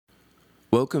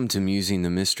Welcome to Musing the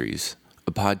Mysteries,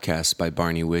 a podcast by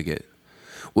Barney Wiggett.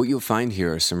 What you'll find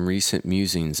here are some recent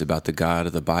musings about the God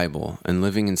of the Bible and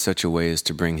living in such a way as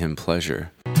to bring him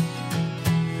pleasure.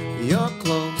 You're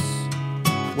close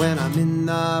when I'm in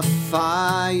the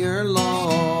fire,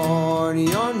 Lord.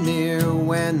 You're near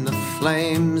when the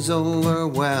flames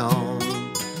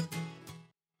overwhelm.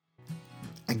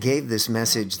 I gave this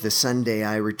message the Sunday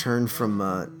I returned from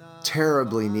a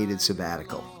terribly needed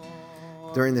sabbatical.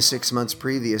 During the 6 months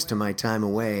previous to my time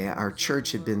away, our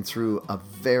church had been through a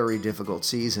very difficult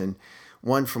season,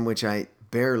 one from which I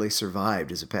barely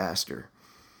survived as a pastor.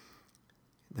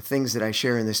 The things that I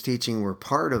share in this teaching were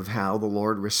part of how the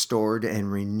Lord restored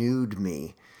and renewed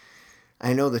me.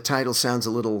 I know the title sounds a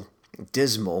little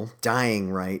dismal,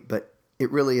 dying right, but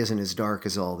it really isn't as dark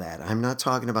as all that. I'm not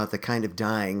talking about the kind of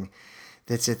dying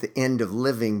that's at the end of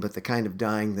living, but the kind of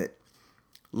dying that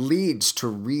leads to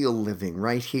real living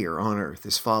right here on earth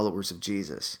as followers of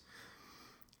Jesus.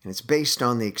 And it's based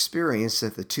on the experience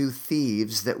that the two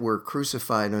thieves that were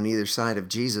crucified on either side of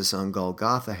Jesus on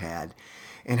Golgotha had,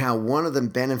 and how one of them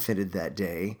benefited that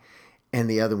day and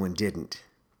the other one didn't.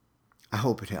 I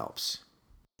hope it helps.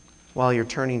 While you're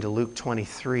turning to Luke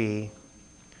 23,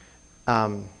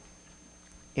 in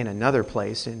another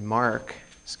place in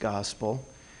Mark's Gospel,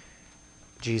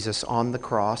 Jesus on the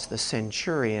cross, the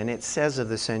centurion, it says of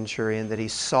the centurion that he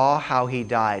saw how he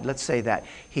died. Let's say that.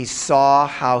 He saw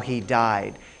how he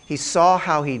died. He saw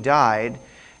how he died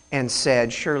and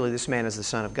said, surely this man is the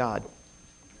Son of God.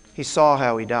 He saw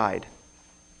how he died.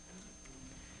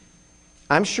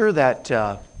 I'm sure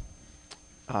that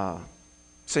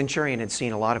centurion had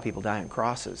seen a lot of people die on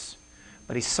crosses,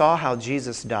 but he saw how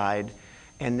Jesus died,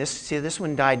 and this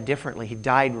one died differently. He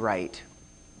died right.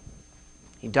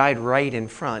 He died right in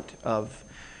front of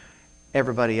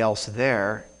everybody else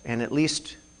there, and at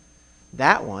least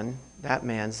that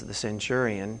man's the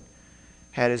centurion,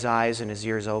 had his eyes and his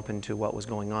ears open to what was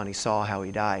going on. He saw how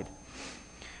he died.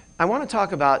 I want to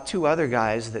talk about two other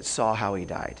guys that saw how he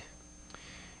died.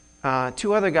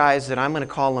 Two other guys that I'm going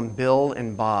to call them Bill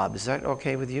and Bob. Is that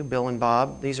okay with you, Bill and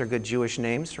Bob? These are good Jewish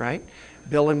names, right?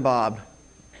 Bill and Bob.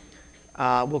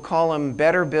 We'll call them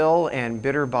Better Bill and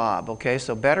Bitter Bob. Okay,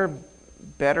 so Better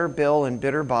Bill and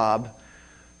Bitter Bob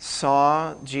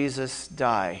saw Jesus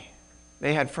die.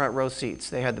 They had front row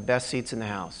seats. They had the best seats in the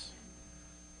house.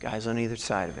 Guys on either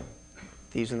side of him.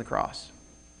 Thieves on the cross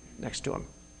next to him.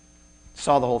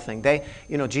 Saw the whole thing.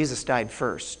 Jesus died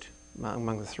first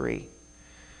among the three.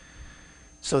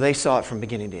 So they saw it from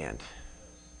beginning to end.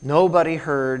 Nobody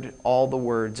heard all the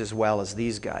words as well as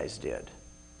these guys did.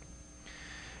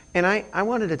 And I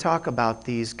wanted to talk about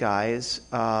these guys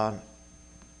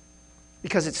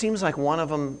because it seems like one of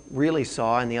them really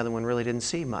saw and the other one really didn't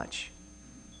see much.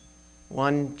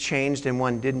 One changed and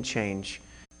one didn't change.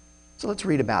 So let's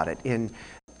read about it in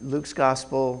Luke's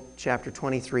Gospel, chapter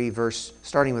 23,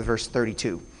 starting with verse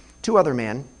 32. Two other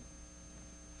men,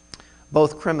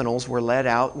 both criminals, were led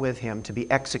out with him to be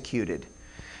executed.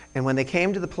 And when they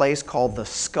came to the place called the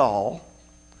Skull,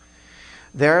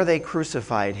 there they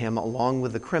crucified him along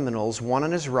with the criminals, one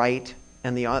on his right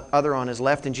and the other on his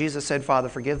left. And Jesus said, Father,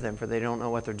 forgive them, for they don't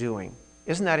know what they're doing.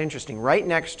 Isn't that interesting? Right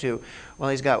next to,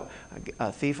 he's got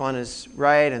a thief on his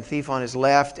right and thief on his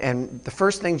left. And the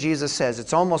first thing Jesus says,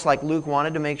 it's almost like Luke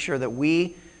wanted to make sure that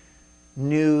we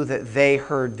knew that they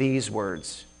heard these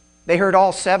words. They heard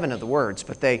all 7 of the words,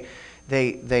 but they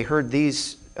heard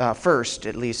these first,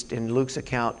 at least in Luke's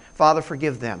account. Father,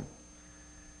 forgive them.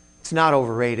 It's not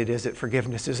overrated, is it?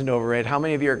 Forgiveness isn't overrated. How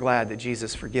many of you are glad that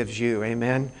Jesus forgives you?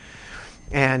 Amen?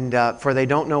 And for they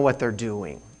don't know what they're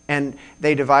doing. And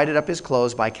they divided up his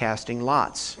clothes by casting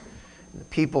lots. The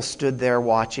people stood there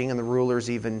watching, and the rulers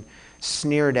even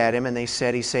sneered at him, and they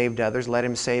said, he saved others. Let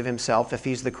him save himself if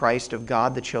he's the Christ of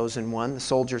God, the chosen one. The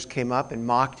soldiers came up and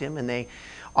mocked him, and they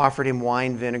offered him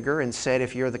wine vinegar and said,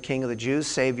 if you're the king of the Jews,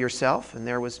 save yourself. And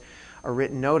there was a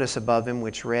written notice above him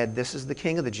which read, this is the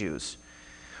king of the Jews.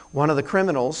 One of the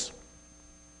criminals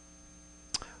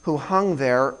who hung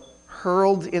there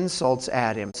hurled insults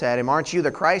at him, said him, aren't you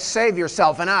the Christ? Save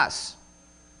yourself and us.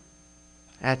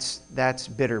 That's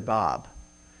Bitter Bob.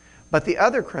 But the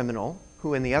other criminal,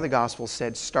 who in the other gospel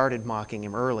said started mocking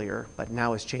him earlier, but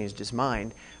now has changed his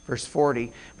mind. Verse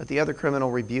 40, but the other criminal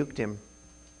rebuked him.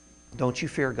 Don't you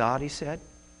fear God, he said,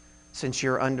 since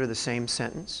you're under the same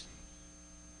sentence?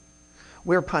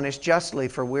 We're punished justly,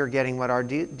 for we're getting what our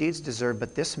deeds deserve,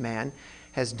 but this man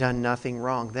has done nothing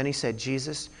wrong. Then he said,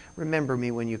 Jesus, remember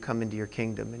me when you come into your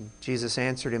kingdom. And Jesus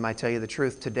answered him, I tell you the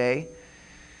truth, today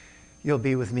you'll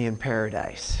be with me in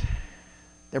paradise.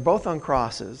 They're both on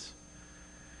crosses.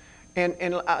 And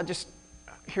just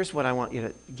here's what I want you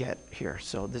to get here.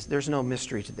 So there's no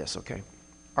mystery to this, okay?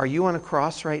 Are you on a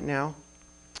cross right now?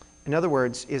 In other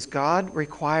words, is God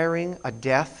requiring a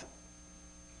death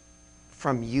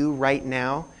from you right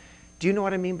now? Do you know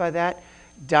what I mean by that?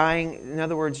 Dying, in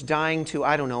other words, dying to,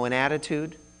 I don't know, an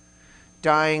attitude,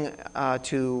 dying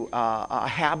to a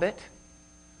habit,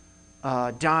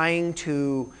 dying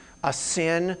to a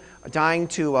sin, dying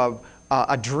to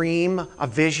a dream, a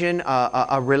vision,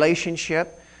 a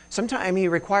relationship. Sometimes He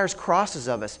requires crosses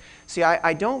of us. See,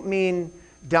 I don't mean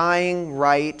dying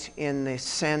right in the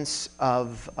sense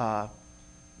of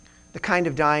the kind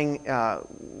of dying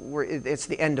where it's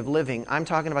the end of living. I'm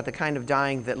talking about the kind of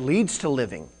dying that leads to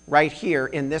living right here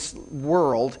in this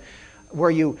world, where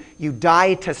you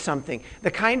die to something.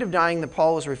 The kind of dying that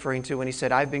Paul was referring to when he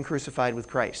said, I've been crucified with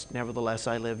Christ. Nevertheless,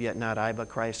 I live, yet not I, but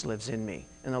Christ lives in me.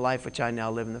 In the life which I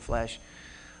now live in the flesh,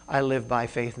 I live by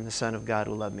faith in the Son of God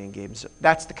who loved me and gave himself.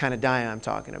 That's the kind of dying I'm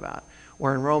talking about.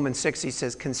 Where in Romans 6 he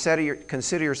says,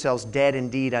 consider yourselves dead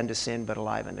indeed unto sin, but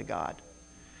alive unto God.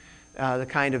 The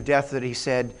kind of death that he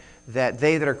said, that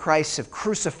they that are Christ's have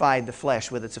crucified the flesh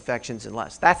with its affections and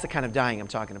lusts. That's the kind of dying I'm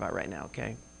talking about right now,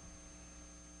 okay?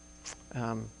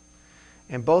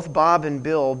 And both Bob and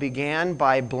Bill began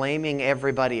by blaming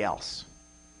everybody else.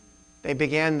 They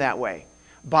began that way,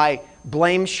 by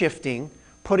blame shifting,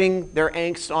 putting their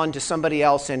angst onto somebody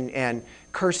else and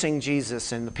cursing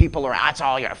Jesus, and the people are, it's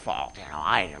all your fault.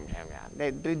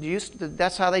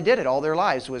 That's how they did it all their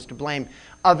lives, was to blame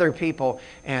other people,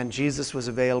 and Jesus was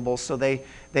available, so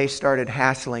they started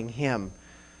hassling him.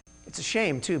 It's a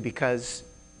shame, too, because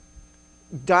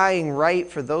dying right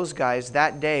for those guys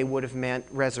that day would have meant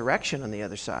resurrection on the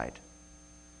other side.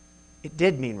 It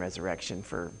did mean resurrection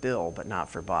for Bill, but not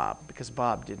for Bob, because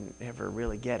Bob didn't ever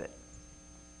really get it.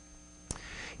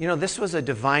 You know, this was a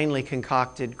divinely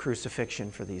concocted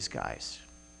crucifixion for these guys.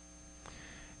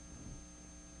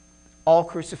 All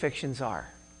crucifixions are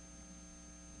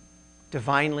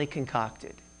divinely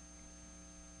concocted.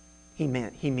 He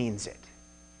means it.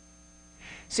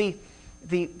 See,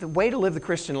 the way to live the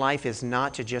Christian life is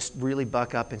not to just really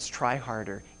buck up and try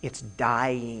harder. It's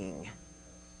dying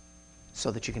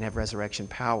so that you can have resurrection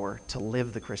power to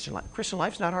live the Christian life. Christian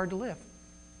life's not hard to live.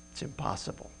 It's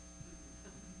impossible.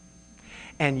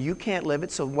 And you can't live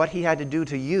it, so what he had to do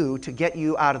to you to get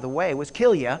you out of the way was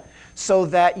kill you so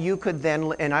that you could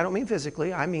then, and I don't mean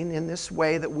physically, I mean in this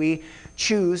way that we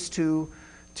choose to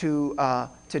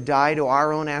die to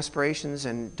our own aspirations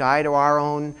and die to our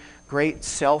own great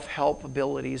self-help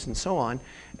abilities and so on,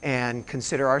 and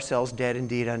consider ourselves dead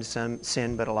indeed unto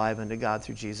sin, but alive unto God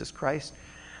through Jesus Christ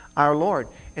our Lord.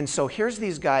 And so here's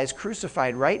these guys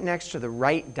crucified right next to the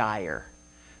right dyer,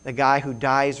 the guy who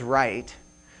dies right,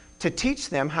 to teach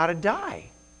them how to die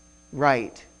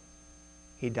right.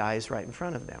 He dies right in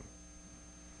front of them.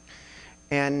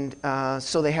 And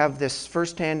so they have this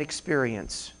firsthand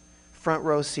experience, front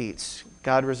row seats.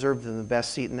 God reserved them the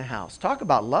best seat in the house. Talk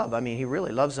about love. I mean, he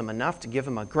really loves them enough to give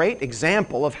them a great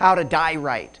example of how to die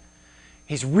right.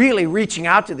 He's really reaching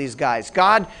out to these guys.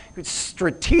 God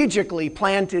strategically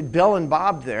planted Bill and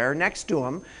Bob there next to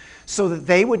him so that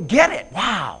they would get it.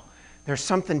 Wow, there's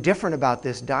something different about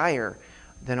this dyer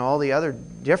than all the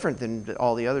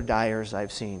other dyers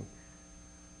I've seen.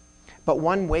 But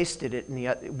one wasted it, and the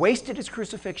other wasted his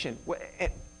crucifixion.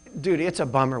 Dude, it's a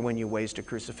bummer when you waste a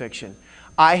crucifixion.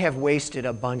 I have wasted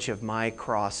a bunch of my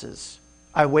crosses.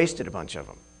 I wasted a bunch of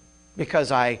them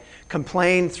because I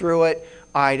complained through it.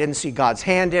 I didn't see God's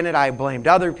hand in it. I blamed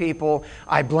other people.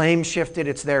 I blame shifted.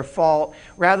 It's their fault.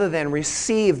 Rather than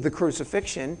receive the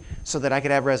crucifixion so that I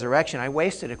could have resurrection, I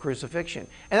wasted a crucifixion.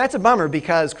 And that's a bummer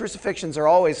because crucifixions are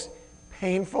always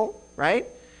painful, right?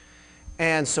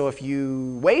 And so if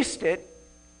you waste it,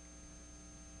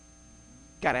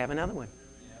 got to have another one.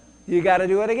 You got to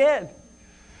do it again.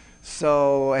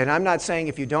 So, and I'm not saying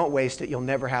if you don't waste it, you'll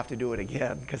never have to do it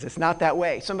again, because it's not that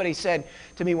way. Somebody said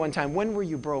to me one time, when were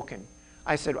you broken?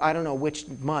 I said, I don't know, which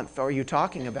month are you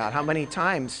talking about? How many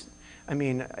times? I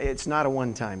mean, it's not a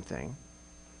one-time thing.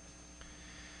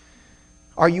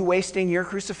 Are you wasting your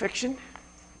crucifixion?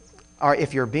 Or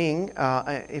if you're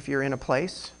in a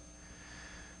place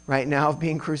right now of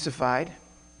being crucified?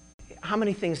 How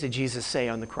many things did Jesus say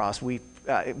on the cross? We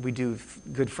do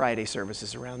Good Friday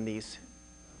services around these.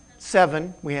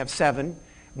 7. We have 7.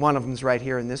 One of them's right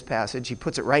here in this passage. He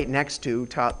puts it right next to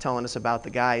telling us about the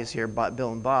guys here,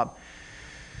 Bill and Bob.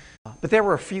 But there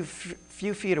were a few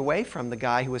feet away from the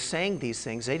guy who was saying these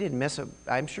things.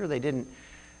 I'm sure they didn't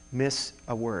miss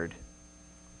a word.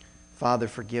 Father,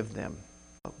 forgive them.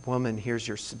 Woman,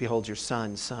 behold your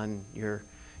son, your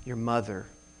mother.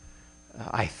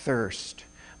 I thirst.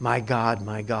 my God,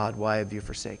 why have you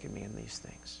forsaken me in these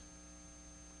things?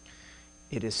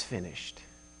 It is finished.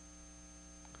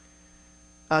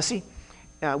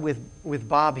 With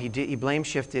Bob, he blame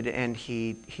shifted, and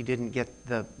he didn't get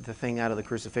the thing out of the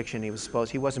crucifixion he was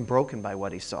supposed. He wasn't broken by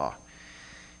what he saw.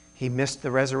 He missed the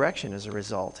resurrection as a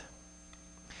result.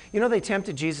 You know, they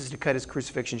tempted Jesus to cut his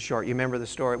crucifixion short. You remember the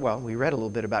story? Well, we read a little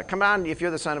bit about it. Come on, if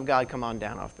you're the Son of God, come on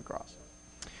down off the cross.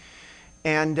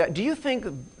 And do you think,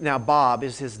 now Bob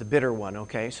is the bitter one,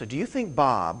 okay? So do you think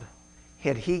Bob,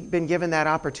 had he been given that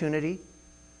opportunity,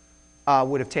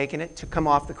 would have taken it to come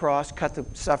off the cross, cut the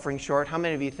suffering short? How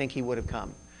many of you think he would have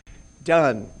come?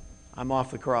 Done. I'm off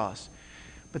the cross.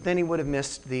 But then he would have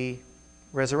missed the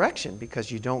resurrection, because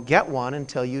you don't get one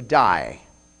until you die.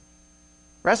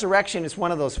 Resurrection is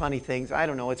one of those funny things. I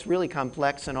don't know. It's really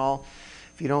complex and all.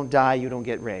 If you don't die, you don't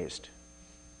get raised.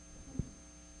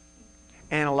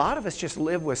 And a lot of us just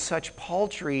live with such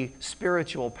paltry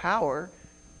spiritual power.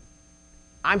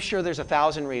 I'm sure there's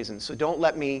 1,000 reasons, so don't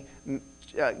let me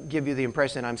give you the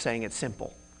impression that I'm saying it's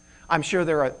simple. I'm sure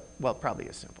there are, well, it probably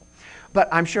is simple. But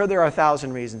I'm sure there are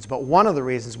 1,000 reasons. But one of the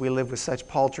reasons we live with such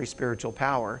paltry spiritual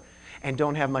power and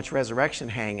don't have much resurrection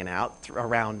hanging out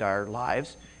around our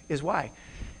lives is why?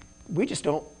 We just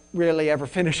don't really ever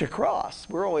finish a cross.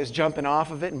 We're always jumping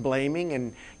off of it and blaming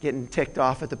and getting ticked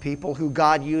off at the people who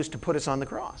God used to put us on the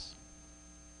cross.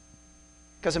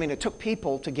 Because, I mean, it took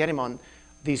people to get him on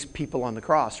these people on the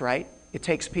cross, right? It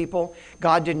takes people.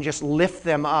 God didn't just lift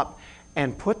them up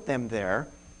and put them there.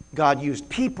 God used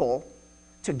people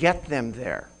to get them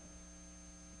there.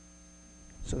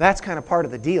 So that's kind of part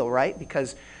of the deal, right?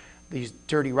 Because these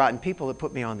dirty, rotten people that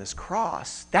put me on this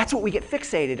cross, that's what we get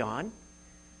fixated on.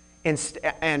 And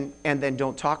then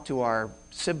don't talk to our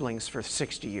siblings for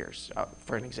 60 years,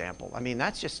 for an example. I mean,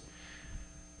 it's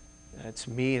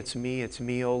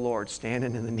me, oh Lord,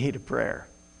 standing in the need of prayer.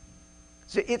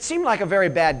 So it seemed like a very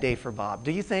bad day for Bob.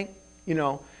 Do you think? You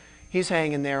know, he's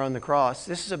hanging there on the cross.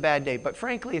 This is a bad day, but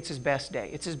frankly, it's his best day.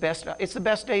 It's the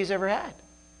best day he's ever had.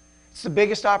 It's the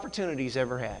biggest opportunity he's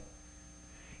ever had.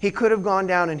 He could have gone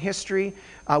down in history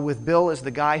with Bill as the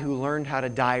guy who learned how to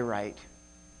die right.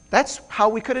 That's how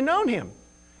we could have known him,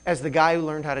 as the guy who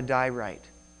learned how to die right.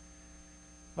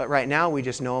 But right now we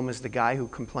just know him as the guy who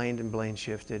complained and blame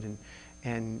shifted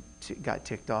and got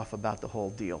ticked off about the whole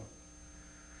deal.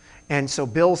 And so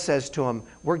Bill says to him,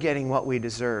 we're getting what we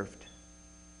deserved.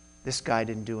 This guy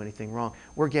didn't do anything wrong.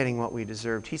 We're getting what we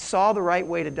deserved. He saw the right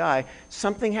way to die.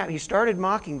 Something happened. He started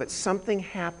mocking, but something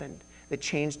happened that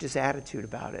changed his attitude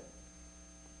about it.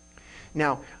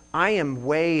 Now, I am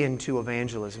way into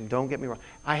evangelism. Don't get me wrong.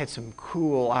 I had some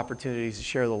cool opportunities to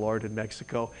share the Lord in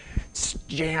Mexico.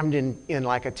 Jammed in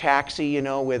like a taxi, you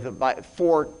know, with about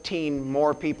 14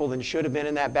 more people than should have been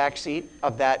in that back seat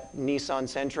of that Nissan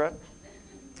Sentra.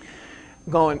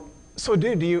 Going, so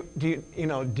dude, do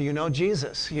you know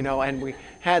Jesus? You know, and we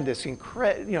had this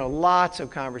lots of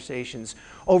conversations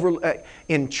over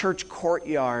in church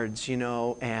courtyards, you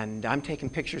know, and I'm taking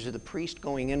pictures of the priest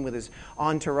going in with his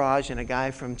entourage, and a guy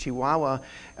from Chihuahua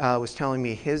was telling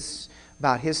me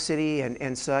about his city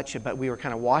and such, but we were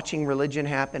kind of watching religion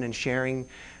happen and sharing,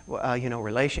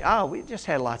 relation. We just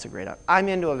had lots of great. I'm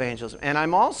into evangelism, and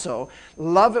I'm also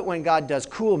love it when God does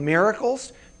cool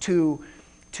miracles to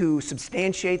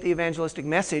substantiate the evangelistic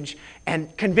message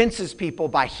and convinces people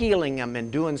by healing them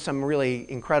and doing some really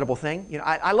incredible thing. You know,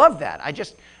 I love that.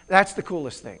 That's the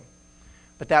coolest thing.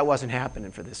 But that wasn't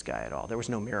happening for this guy at all. There was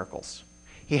no miracles.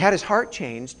 He had his heart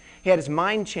changed. He had his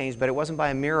mind changed, but it wasn't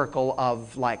by a miracle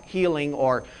of like healing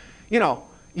or,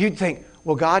 you'd think,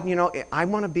 well, God, I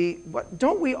want to be,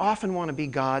 don't we often want to be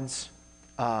God's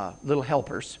little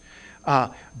helpers?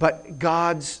 But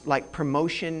God's like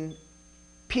promotion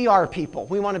PR people.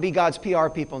 We want to be God's PR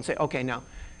people and say, okay, now,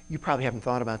 you probably haven't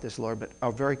thought about this, Lord, but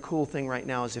a very cool thing right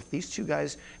now is if these two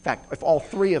guys, in fact, if all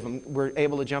three of them were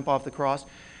able to jump off the cross,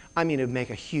 it would make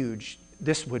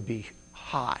this would be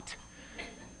hot.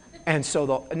 And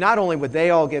so not only would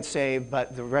they all get saved,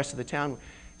 but the rest of the town.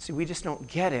 See, we just don't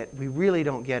get it. We really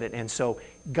don't get it. And so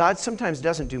God sometimes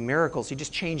doesn't do miracles. He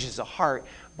just changes a heart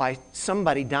by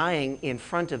somebody dying in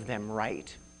front of them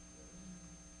right.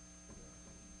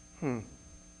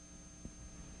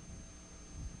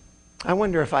 I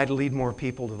wonder if I'd lead more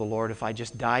people to the Lord if I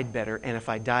just died better and if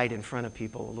I died in front of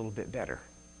people a little bit better.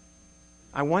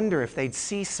 I wonder if they'd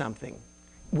see something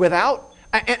without,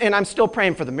 and I'm still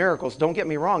praying for the miracles. Don't get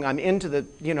me wrong. I'm into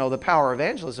the power of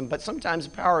evangelism, but sometimes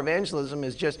the power of evangelism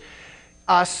is just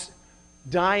us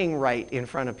dying right in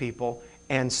front of people,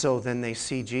 and so then they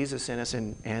see Jesus in us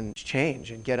and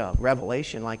change and get a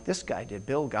revelation like this guy did.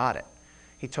 Bill got it.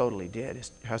 He totally did.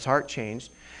 His heart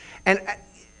changed. And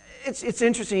it's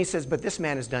interesting. He says, but this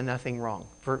man has done nothing wrong.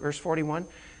 For verse 41,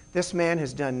 this man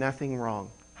has done nothing wrong.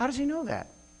 How does he know that?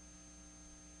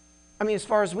 I mean, as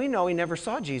far as we know, he never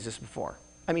saw Jesus before.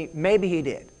 I mean, maybe he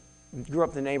did. Grew up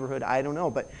in the neighborhood, I don't know.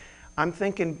 But I'm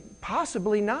thinking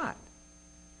possibly not.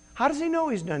 How does he know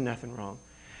he's done nothing wrong?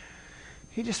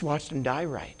 He just watched him die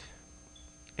right.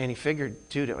 And he figured,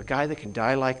 dude, a guy that can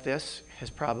die like this has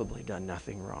probably done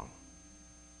nothing wrong.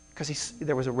 Because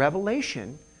there was a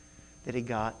revelation that he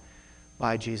got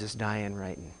by Jesus dying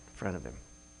right in front of him.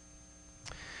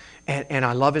 And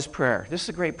I love his prayer. This is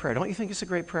a great prayer. Don't you think it's a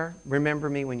great prayer? Remember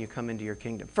me when you come into your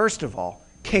kingdom. First of all,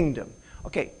 kingdom.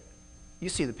 Okay, you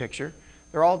see the picture.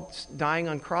 They're all dying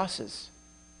on crosses.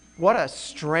 What a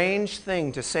strange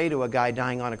thing to say to a guy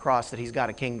dying on a cross that he's got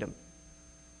a kingdom.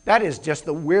 That is just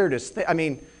the weirdest thing. I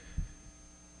mean,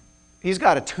 he's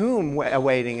got a tomb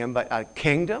awaiting him, but a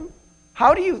kingdom?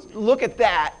 How do you look at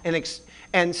that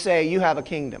and say you have a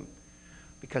kingdom?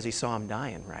 Because he saw him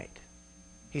dying right.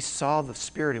 He saw the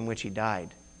spirit in which he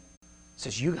died. He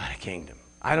says, you got a kingdom.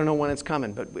 I don't know when it's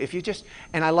coming, but if you just,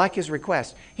 and I like his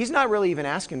request. He's not really even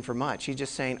asking for much. He's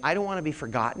just saying, I don't want to be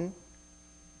forgotten,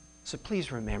 so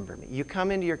please remember me. You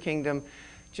come into your kingdom,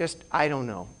 just, I don't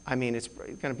know. I mean, it's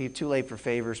going to be too late for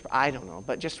favors, but I don't know.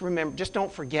 But just remember, just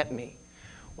don't forget me.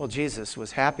 Well, Jesus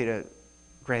was happy to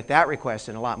grant that request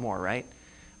and a lot more, right?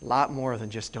 A lot more than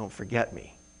just don't forget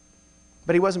me.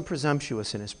 But he wasn't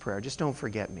presumptuous in his prayer. Just don't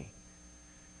forget me.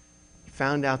 He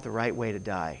found out the right way to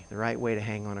die, the right way to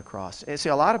hang on a cross. And see,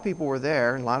 a lot of people were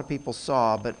there, and a lot of people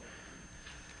saw, but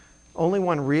only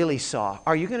one really saw.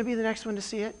 Are you going to be the next one to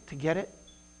see it, to get it,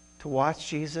 to watch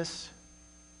Jesus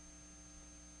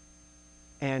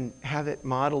and have it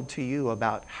modeled to you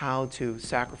about how to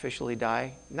sacrificially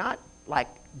die? Not like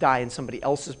die in somebody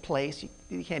else's place.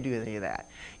 You can't do any of that.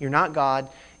 You're not God.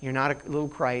 You're not a little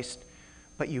Christ.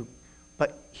 But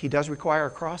he does require a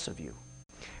cross of you.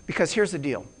 Because here's the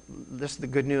deal. This is the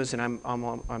good news, and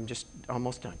I'm just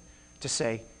almost done. To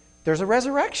say, there's a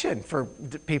resurrection for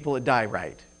people that die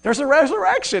right. There's a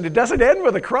resurrection. It doesn't end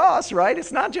with a cross, right?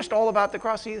 It's not just all about the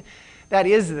cross either. That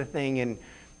is the thing. In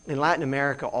Latin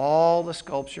America, all the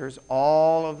sculptures,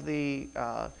 all of the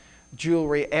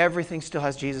jewelry, everything still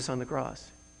has Jesus on the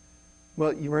cross.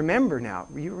 Well, you remember now.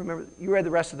 You read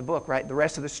the rest of the book, right? The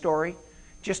rest of the story.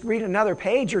 Just read another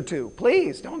page or two.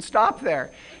 Please, don't stop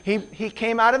there. He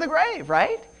came out of the grave,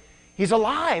 right? He's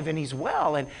alive and he's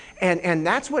well. And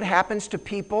that's what happens to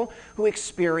people who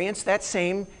experience that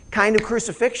same kind of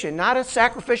crucifixion. Not a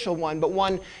sacrificial one, but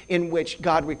one in which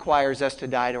God requires us to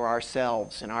die to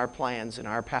ourselves and our plans and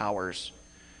our powers.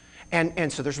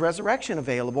 And so there's resurrection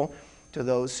available to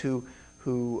those who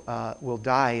will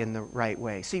die in the right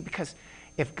way. See, because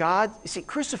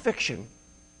crucifixion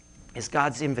is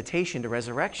God's invitation to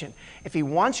resurrection. If he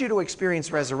wants you to experience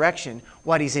resurrection,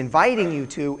 what he's inviting you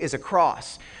to is a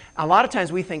cross. A lot of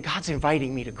times we think God's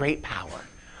inviting me to great power.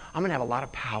 I'm going to have a lot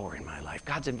of power in my life.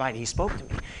 God's inviting. He spoke to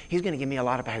me. He's going to give me a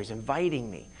lot of power. He's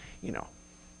inviting me, you know.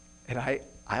 And I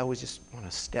always just want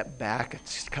to step back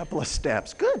a couple of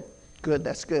steps. Good,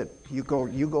 that's good. You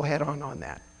go head on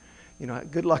that. You know,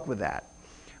 good luck with that.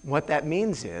 What that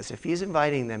means is if he's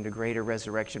inviting them to greater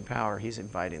resurrection power, he's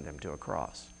inviting them to a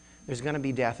cross. There's going to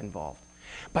be death involved.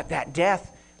 But that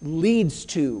death leads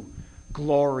to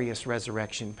glorious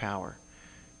resurrection power.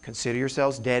 Consider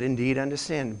yourselves dead indeed unto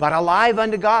sin, but alive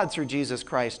unto God through Jesus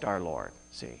Christ our Lord.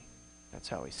 See, that's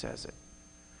how he says it.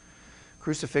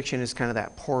 Crucifixion is kind of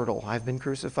that portal. I've been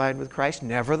crucified with Christ,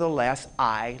 nevertheless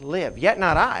I live. Yet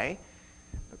not I,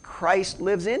 but Christ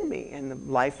lives in me, and the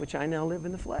life which I now live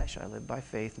in the flesh, I live by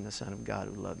faith in the Son of God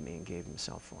who loved me and gave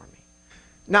himself for me.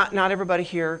 Not everybody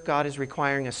here, God is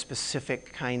requiring a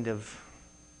specific kind of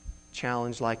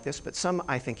challenge like this, but some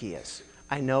I think he is.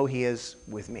 I know he is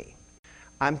with me.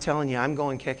 I'm telling you, I'm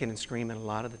going kicking and screaming a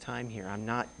lot of the time here. I'm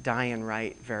not dying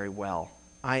right very well.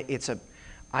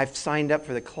 I've signed up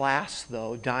for the class,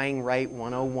 though, Dying Right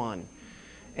 101.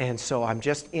 And so I'm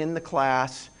just in the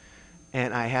class,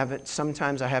 and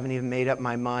sometimes I haven't even made up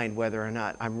my mind whether or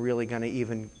not I'm really going to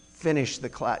even finish the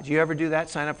class. Do you ever do that?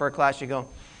 Sign up for a class, you go,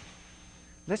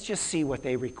 let's just see what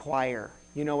they require.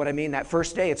 You know what I mean? That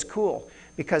first day, it's cool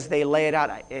because they lay it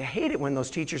out. I hate it when those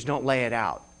teachers don't lay it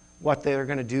out, what they're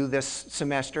going to do this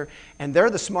semester. And they're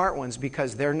the smart ones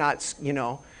because they're not,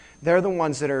 they're the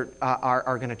ones that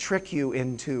are going to trick you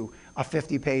into a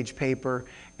 50-page paper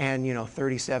and,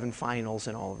 37 finals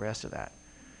and all the rest of that.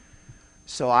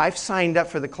 So I've signed up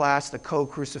for the class, the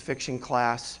co-crucifixion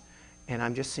class, and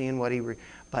I'm just seeing what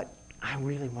but I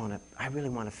really want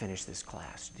to finish this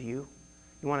class. Do you?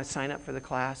 You want to sign up for the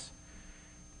class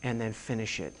and then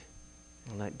finish it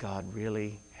and let God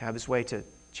really have his way to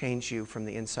change you from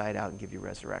the inside out and give you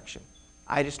resurrection.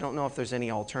 I just don't know if there's any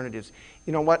alternatives.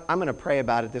 You know what? I'm going to pray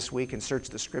about it this week and search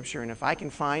the Scripture, and if I can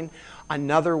find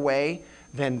another way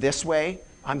than this way,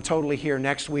 I'm totally here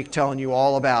next week telling you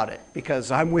all about it,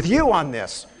 because I'm with you on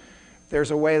this. If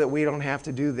there's a way that we don't have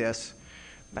to do this,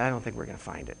 I don't think we're going to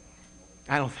find it.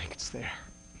 I don't think it's there.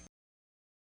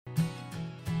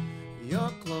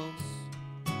 You're close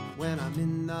when I'm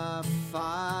in the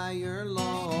fire,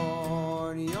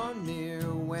 Lord. You're near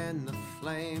when the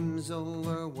flames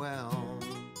overwhelm.